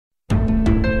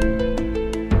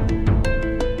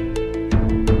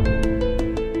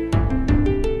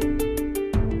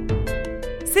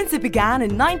since it began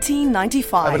in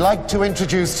 1995. I would like to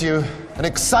introduce to you an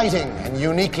exciting and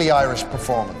uniquely Irish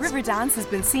performance. Riverdance has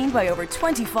been seen by over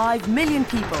 25 million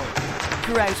people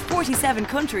throughout 47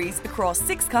 countries across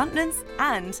 6 continents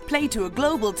and played to a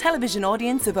global television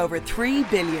audience of over 3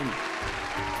 billion.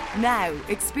 Now,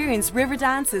 experience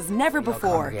Riverdance as never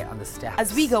before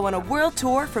as we go on a world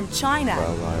tour from China.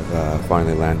 Well, I've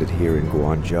finally landed here in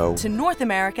Guangzhou. To North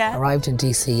America. Arrived in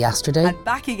DC yesterday. And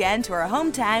back again to our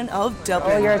hometown of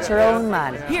Dublin. Oh, you're a Tyrone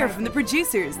man. Hear from the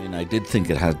producers. I mean, I did think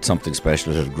it had something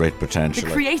special. It had great potential.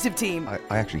 The creative team.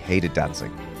 I actually hated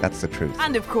dancing. That's the truth.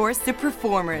 And of course, the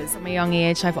performers. From a young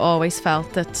age, I've always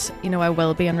felt that, I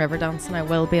will be in Riverdance and I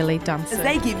will be a lead dancer. As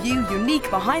they give you unique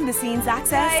behind-the-scenes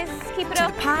access keep it to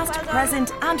up. the past,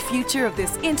 present and future of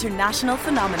this international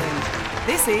phenomenon.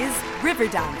 This is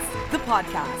Riverdance, the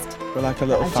podcast. We're like a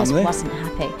little family. I just wasn't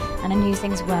happy and I knew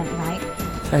things weren't right.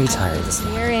 Very tired this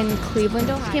We're in Cleveland.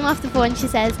 Came off the phone, she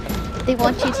says they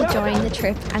want you to join the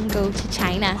trip and go to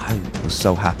China. I was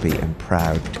so happy and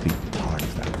proud to be part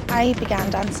of that. I began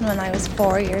dancing when I was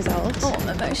 4 years old. Oh, I'm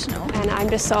emotional. And I'm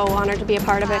just so honoured to be a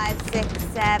part of it. 5, 6,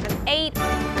 7, 8.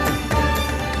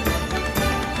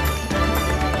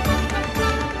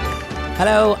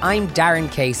 Hello, I'm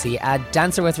Darren Casey, a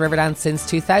dancer with Riverdance since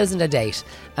 2008,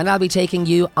 and I'll be taking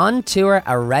you on tour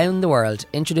around the world,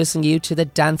 introducing you to the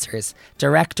dancers,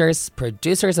 directors,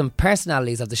 producers and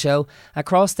personalities of the show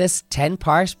across this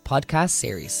 10-part podcast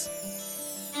series.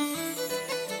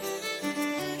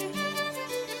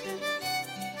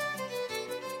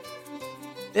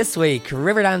 This week,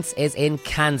 Riverdance is in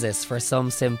Kansas for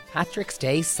some St. Patrick's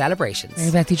Day celebrations.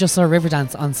 Mary Beth, you just saw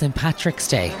Riverdance on St. Patrick's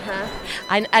Day.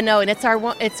 I know, and it's our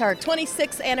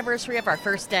 26th anniversary of our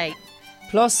first day.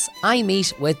 Plus, I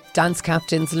meet with dance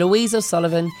captains Louise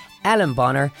O'Sullivan, Ellen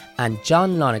Bonner and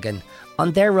John Lonergan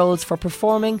on their roles for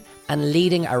performing and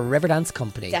leading a Riverdance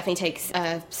company. It definitely takes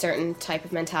a certain type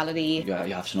of mentality. You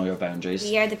have to know your boundaries.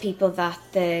 We are the people that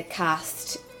the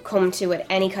cast come to with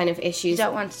any kind of issues. You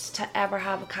don't want to ever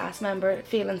have a cast member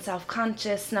feeling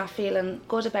self-conscious, not feeling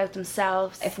good about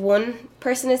themselves. If one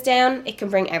person is down, it can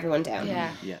bring everyone down. Yeah.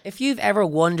 If you've ever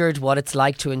wondered what it's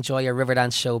like to enjoy a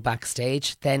Riverdance show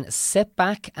backstage, then sit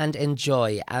back and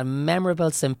enjoy a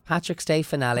memorable St. Patrick's Day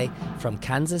finale from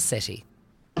Kansas City.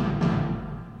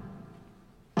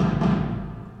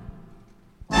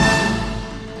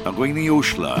 Aghaoine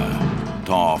Uaisle,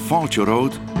 tá fáilte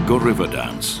ród go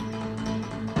Riverdance.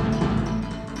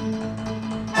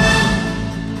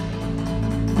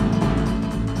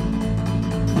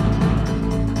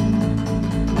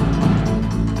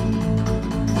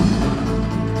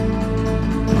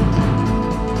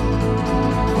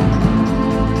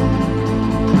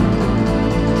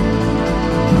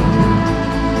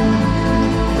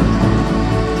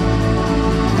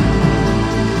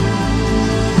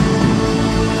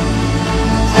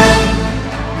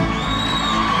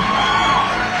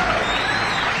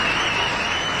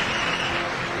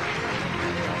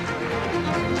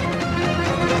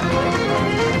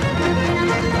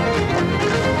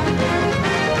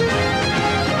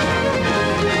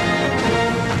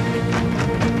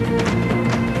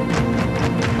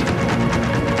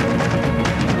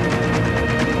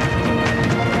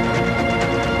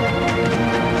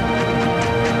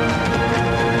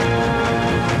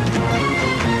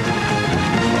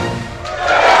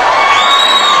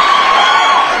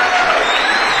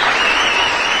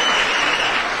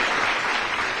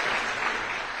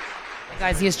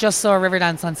 Guys, you just saw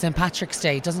Riverdance on St. Patrick's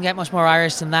Day. Doesn't get much more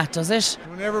Irish than that, does it?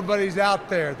 When everybody's out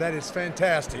there, that is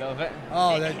fantastic. Love it.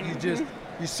 Oh, that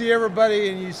you see everybody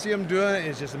and you see them doing it,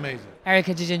 it's just amazing.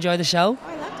 Erica, did you enjoy the show? Oh,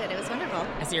 I loved it. It was wonderful.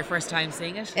 Is it your first time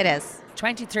seeing it? It is.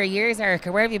 23 years,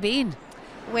 Erica. Where have you been?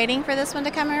 Waiting for this one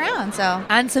to come around, so.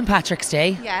 And St. Patrick's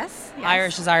Day. Yes.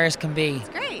 Irish as Irish can be. It's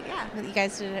great, yeah. You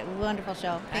guys did a wonderful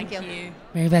show. Thank you.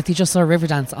 Mary Beth, you just saw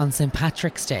Riverdance on St.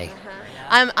 Patrick's Day.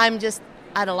 I'm just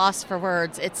at a loss for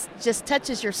words. It just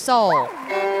touches your soul.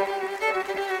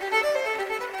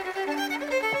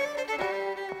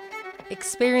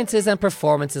 Experiences and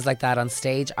performances like that on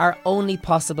stage are only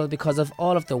possible because of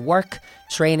all of the work,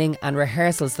 training and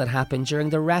rehearsals that happen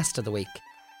during the rest of the week.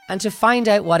 And to find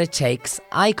out what it takes,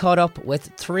 I caught up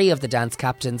with 3 of the dance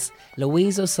captains,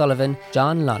 Louise O'Sullivan,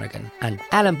 John Lonergan and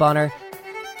Ellen Bonner.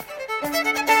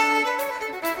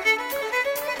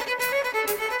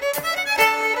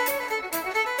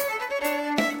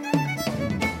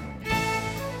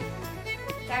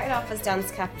 Started off as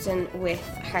dance captain with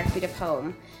Heartbeat of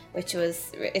Home, which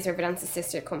is Riverdance's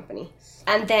sister company.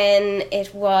 And then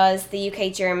it was the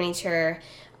UK Germany tour.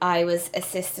 I was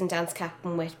assistant dance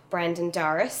captain with Brendan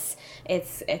Doris.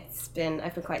 I've been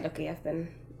quite lucky. I've been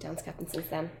dance captain since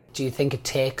then. Do you think it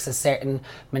takes a certain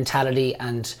mentality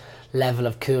and level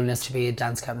of coolness to be a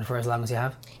dance captain for as long as you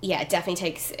have? Yeah, it definitely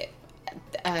takes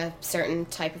a certain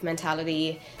type of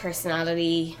mentality,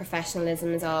 personality,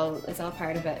 professionalism is all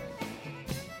part of it.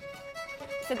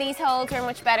 So these holds were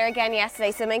much better again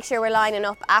yesterday, so make sure we're lining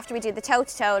up after we do the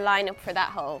toe-to-toe, line up for that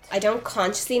hold. I don't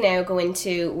consciously now go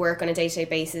into work on a day-to-day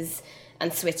basis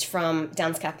and switch from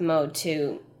dance captain mode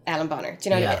to Ellen Bonner. Do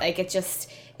you know what I mean? Like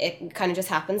it kind of just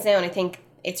happens now, and I think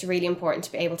it's really important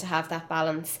to be able to have that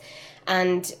balance.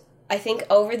 And I think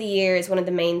over the years, one of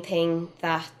the main things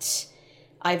that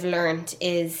I've learned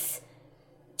is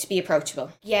to be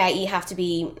approachable. Yeah, you have to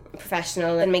be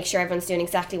professional and make sure everyone's doing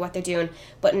exactly what they're doing,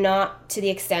 but not to the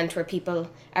extent where people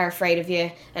are afraid of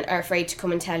you and are afraid to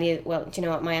come and tell you, well, do you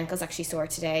know what, my ankle's actually sore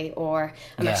today, or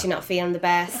I'm actually not feeling the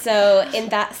best. So in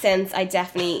that sense, I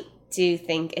definitely do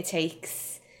think it takes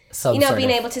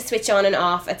being able to switch on and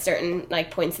off at certain like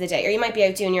points of the day. Or you might be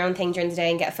out doing your own thing during the day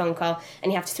and get a phone call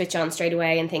and you have to switch on straight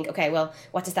away and think, okay, well,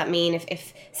 what does that mean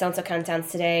if so-and-so can't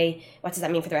dance today? What does that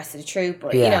mean for the rest of the troupe?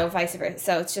 Or, vice versa.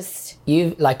 So it's just...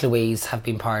 You, like Louise, have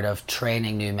been part of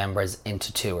training new members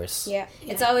into tours. Yeah.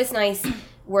 It's always nice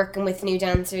working with new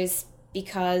dancers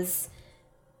because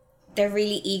they're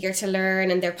really eager to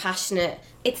learn and they're passionate.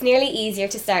 It's nearly easier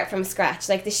to start from scratch.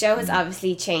 Like, the show has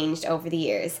obviously changed over the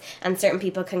years and certain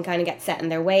people can kind of get set in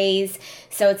their ways.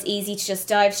 So it's easy to just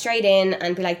dive straight in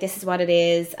and be like, this is what it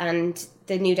is, and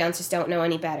the new dancers don't know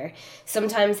any better.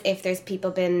 Sometimes if there's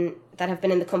people that have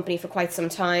been in the company for quite some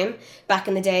time, back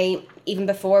in the day, even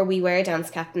before we were dance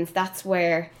captains, that's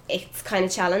where it's kind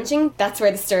of challenging. That's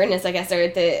where the sternness, I guess, or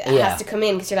has to come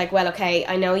in, because you're like, well, okay,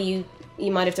 I know you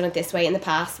might have done it this way in the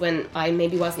past when I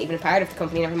maybe wasn't even a part of the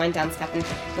company, never mind dance captain,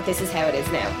 but this is how it is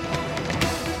now.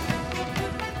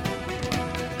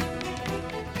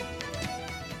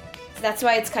 So that's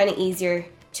why it's kind of easier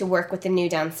to work with the new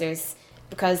dancers,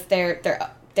 because they're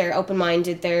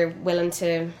open-minded, they're willing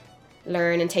to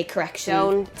learn and take correction.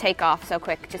 Don't take off so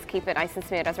quick, just keep it nice and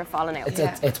smooth as we're falling out.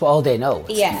 It's all they know.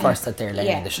 It's first that they're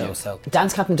learning the show. So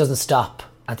dance captain doesn't stop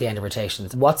at the end of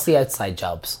rotations. What's the outside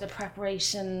jobs? The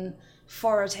preparation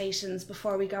for rotations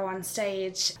before we go on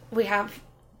stage. We have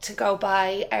to go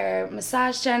by our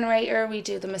massage generator, we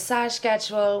do the massage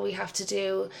schedule, we have to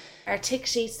do our tick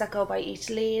sheets that go by each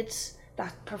lead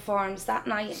that performs that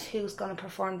night, who's going to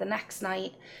perform the next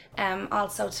night,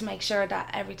 also to make sure that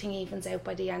everything evens out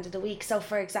by the end of the week. So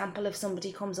for example, if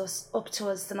somebody comes up to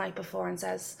us the night before and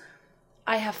says,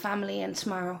 I have family in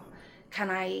tomorrow, can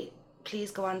I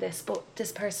please go on this, but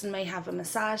this person may have a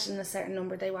massage and a certain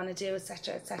number they want to do,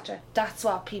 etc, etc. That's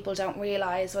what people don't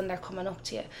realise when they're coming up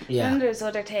to you. And there's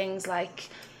other things like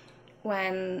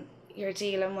when you're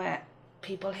dealing with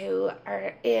people who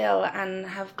are ill and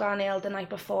have gone ill the night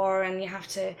before and you have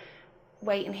to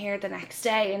wait and hear the next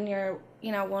day and you're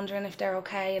wondering if they're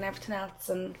okay and everything else,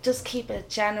 and just keep a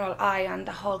general eye on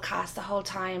the whole cast the whole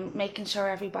time, making sure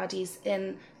everybody's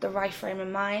in the right frame of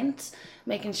mind,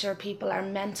 making sure people are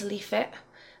mentally fit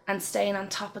and staying on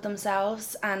top of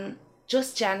themselves and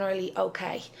just generally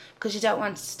okay, because you don't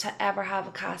want to ever have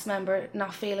a cast member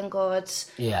not feeling good,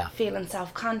 feeling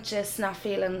self-conscious, not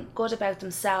feeling good about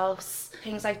themselves,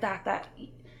 things like that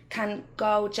can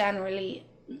go generally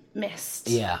missed,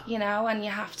 and you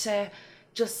have to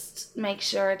just make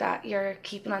sure that you're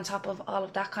keeping on top of all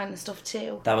of that kind of stuff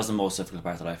too. That was the most difficult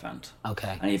part that I found.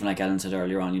 Okay. And even like Ellen said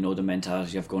earlier on, the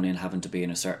mentality of going in having to be in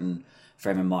a certain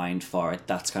frame of mind for it,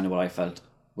 that's kind of what I felt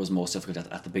was most difficult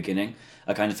at the beginning.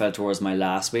 I kind of felt towards my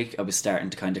last week I was starting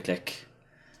to kind of click,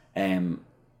 and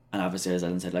obviously, as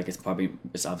Ellen said, like it's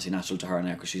obviously natural to her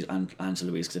now because she's and to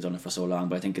Louise because they've done it for so long.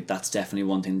 But I think that's definitely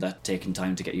one thing that taking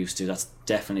time to get used to. That's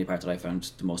definitely a part that I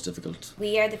found the most difficult.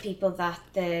 We are the people that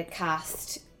the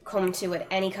cast come to with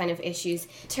any kind of issues.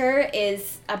 Tour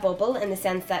is a bubble in the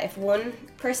sense that if one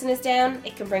person is down,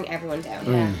 it can bring everyone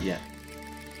down. Yeah.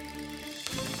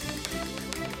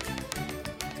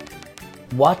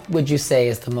 What would you say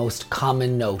is the most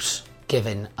common note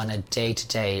given on a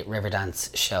day-to-day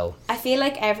Riverdance show? I feel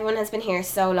like everyone has been here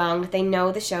so long that they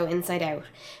know the show inside out,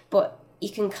 but you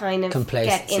can kind of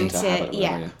get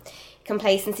into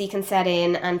complacency can set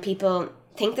in and people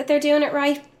think that they're doing it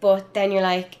right, but then you're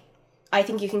like, I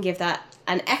think you can give that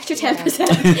an extra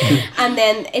 10%. And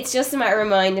then it's just a matter of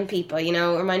reminding people,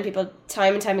 remind people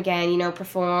time and time again,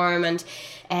 perform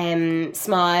and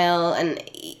smile, and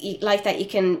like that you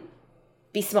can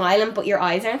be smiling but your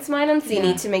eyes aren't smiling, so you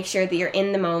need to make sure that you're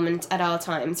in the moment at all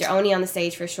times. You're only on the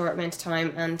stage for a short amount of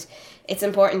time, and it's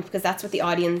important because that's what the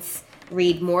audience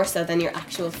read more so than your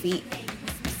actual feet.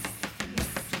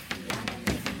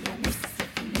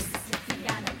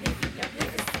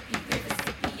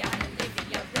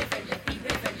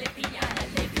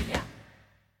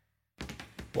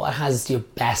 What has your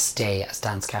best day as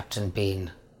dance captain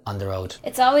been on the road?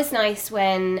 It's always nice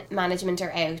when management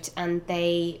are out and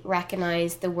they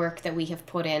recognise the work that we have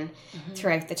put in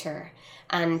throughout the tour,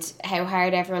 and how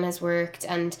hard everyone has worked,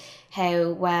 and how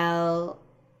well,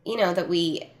 you know, that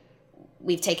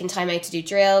we've taken time out to do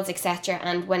drills, etc.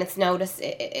 And when it's noticed,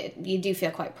 you do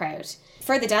feel quite proud.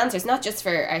 For the dancers, not just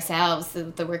for ourselves,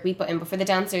 the work we put in, but for the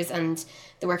dancers and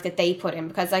the work that they put in.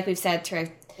 Because like we've said throughout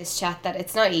this chat, that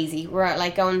it's not easy. We're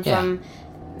like going from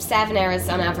 7 hours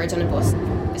on average on a bus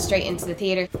straight into the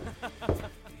theatre,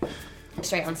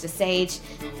 straight onto the stage.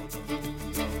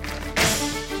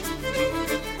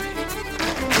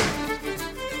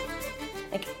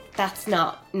 Like, that's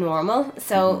not normal.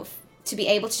 So to be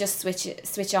able to just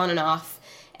switch on and off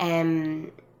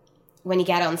when you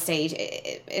get on stage,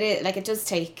 it does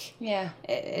take... Yeah.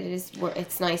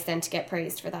 It's nice then to get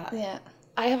praised for that. Yeah.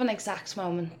 I have an exact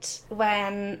moment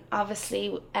when,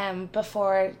 obviously,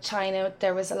 before China,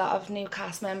 there was a lot of new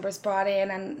cast members brought in,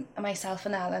 and myself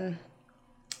and Ellen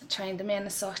trained them in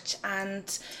as such,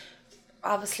 and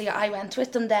obviously I went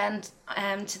with them then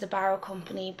to the Barrow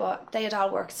Company, but they had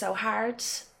all worked so hard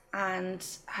and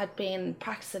had been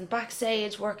practicing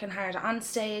backstage, working hard on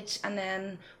stage, and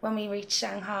then when we reached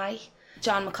Shanghai,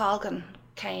 John McColgan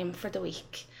came for the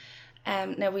week.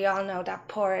 Now we all know that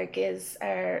Porg is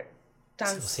our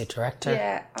associate director.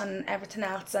 Yeah, and everything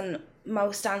else, and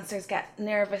most dancers get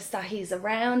nervous that he's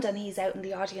around and he's out in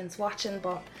the audience watching,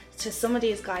 but to some of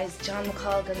these guys, John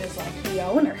McColgan is like the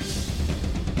owner.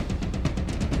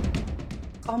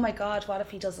 Oh my God, what if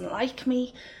he doesn't like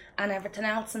me? And everything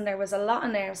else, and there was a lot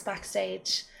of nerves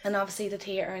backstage, and obviously the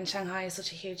theatre in Shanghai is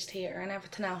such a huge theatre and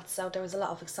everything else, so there was a lot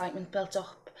of excitement built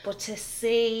up. But to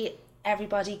see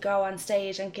everybody go on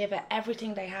stage and give it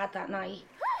everything they had that night.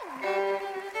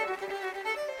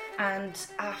 And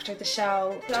after the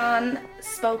show, John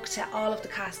spoke to all of the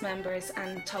cast members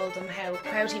and told them how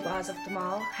proud he was of them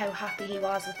all, how happy he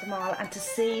was with them all, and to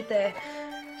see the,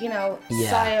 you know,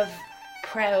 sigh of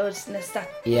proudness that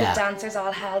the dancers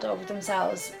all held over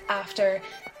themselves after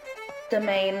the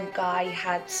main guy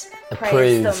had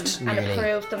praised them and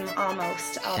approved them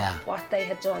almost of what they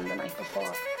had done the night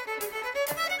before.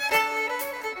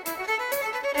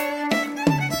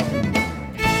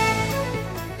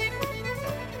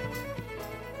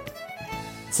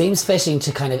 Seems fitting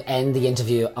to kind of end the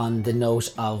interview on the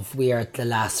note of we are at the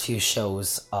last few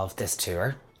shows of this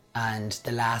tour and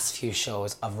the last few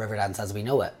shows of Riverdance as we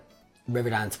know it.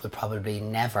 Riverdance will probably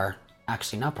never,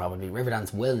 actually not probably,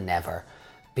 Riverdance will never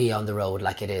be on the road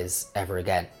like it is ever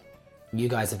again. You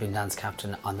guys have been dance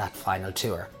captain on that final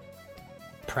tour.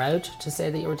 Proud to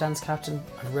say that you were dance captain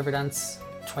of Riverdance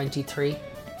 23?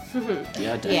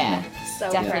 Yeah, definitely. Yeah,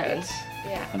 so definitely. proud.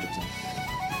 Yeah. 100%.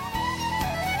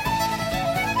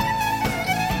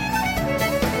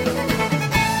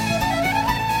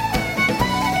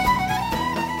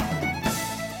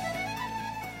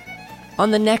 On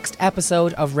the next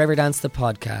episode of Riverdance the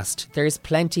podcast, there's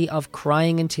plenty of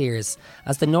crying and tears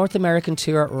as the North American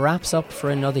tour wraps up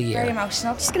for another year. Very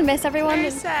emotional. Just gonna miss everyone.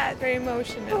 Very sad, very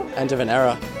emotional. End of an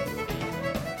era.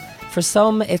 For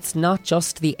some, it's not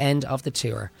just the end of the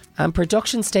tour. And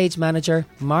production stage manager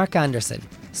Mark Anderson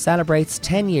celebrates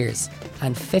 10 years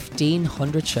and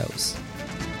 1,500 shows.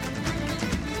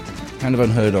 Kind of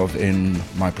unheard of in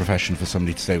my profession for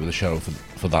somebody to stay with a show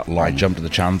for that long. I jumped at the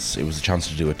chance. It was a chance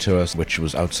to do a tour which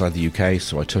was outside the UK,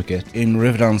 so I took it. In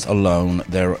Riverdance alone,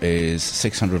 there is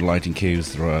 600 lighting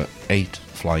queues, there are 8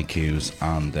 fly queues,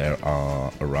 and there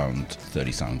are around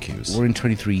 30 sound queues. We're in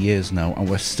 23 years now, and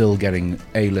we're still getting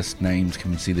A-list names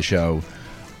come and see the show,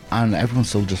 and everyone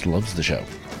still just loves the show.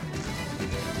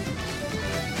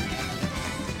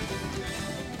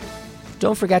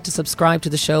 Don't forget to subscribe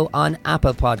to the show on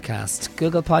Apple Podcasts,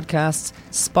 Google Podcasts,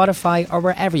 Spotify, or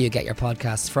wherever you get your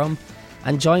podcasts from.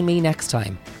 And join me next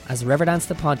time as Riverdance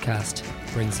the podcast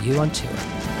brings you on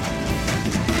tour.